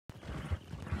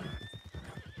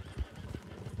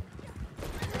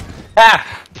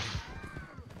Ah!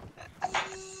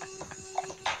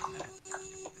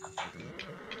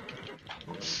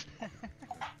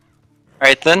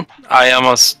 Alright then, I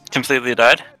almost completely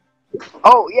died.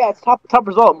 Oh yeah, it's top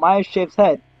result. Maya shaves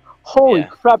head. Holy Yeah.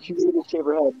 crap, she really did shave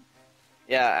her head.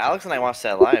 Yeah, Alex and I watched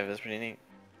that live. It was pretty neat.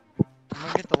 I'm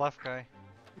gonna get the left guy.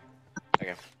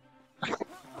 Okay.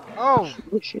 Oh,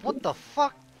 Look, she what did. the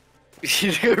fuck?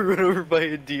 You got run over by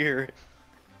a deer.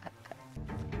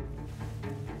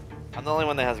 I'm the only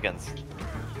one that has guns.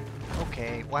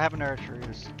 Okay, what happened to our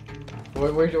archers?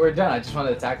 We're done. I just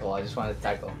wanted to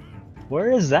tackle.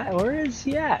 Where is that? Where is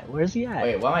he at? Where's he at?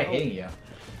 Wait, why am I hitting you?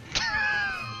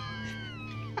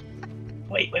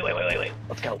 Wait.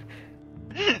 Let's go.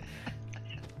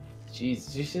 Jeez,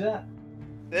 did you see that?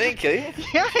 They didn't kill you?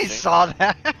 Yeah, I saw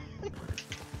that.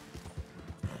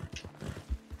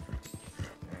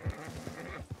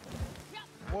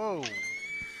 Whoa.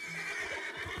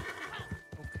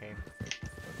 Okay.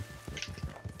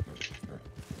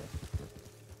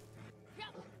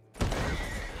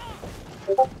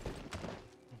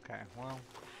 Okay, well,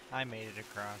 I made it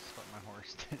across, but my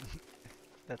horse didn't.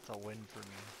 That's a win for me.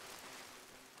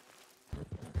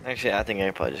 Actually, I think I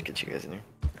can probably just get you guys in here.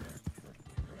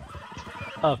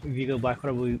 Oh, if you go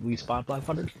Blackwater, we spawn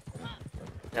Blackwater?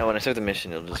 No, when I start the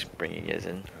mission, it'll just bring you guys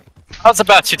in. I was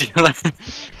about to do that.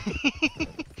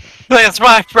 That's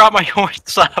why I brought my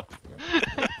horse up.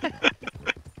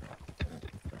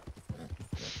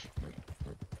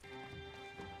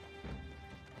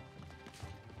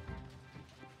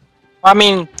 I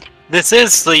mean, this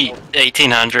is the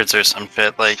 1800s or some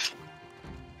shit. Like,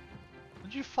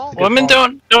 Did you fall? women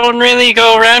don't really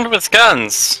go around with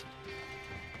guns.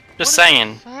 Just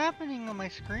saying. What's happening on my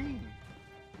screen?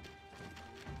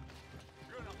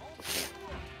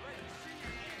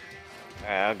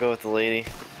 Alright, I'll go with the lady.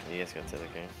 You guys go to the other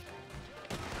guy.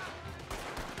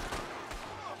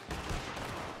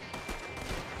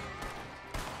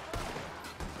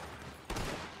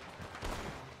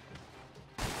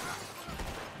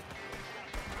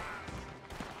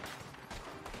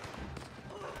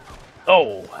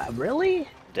 Oh, really?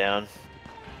 Down.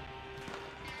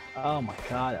 Oh my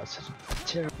god, that was such a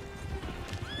terrible.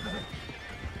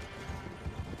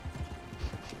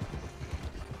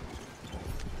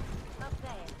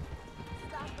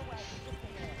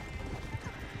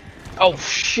 Oh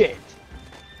shit!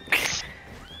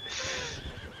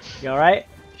 You alright?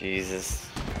 Jesus.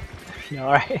 You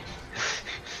alright?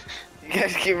 You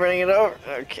guys keep running it over?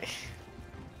 Okay.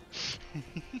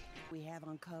 We have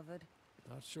uncovered.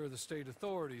 Not sure the state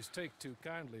authorities take too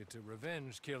kindly to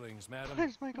revenge killings, madam.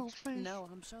 Where's Michael's face? No,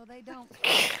 I'm sure they don't.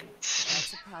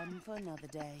 That's a problem for another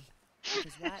day.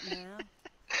 Because right now,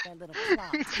 that little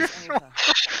plot is over.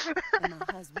 And my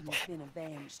husband has been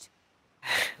avenged.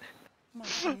 My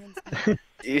friends,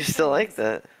 You still like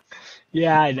that?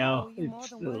 Yeah, I know. you more It's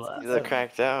than still, once You look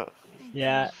cracked out.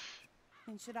 yeah.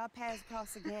 and should our paths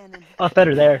cross again? And Oh,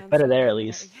 better there. I'm Better so there at ready.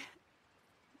 least.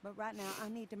 But right now, I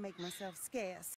need to make myself scarce.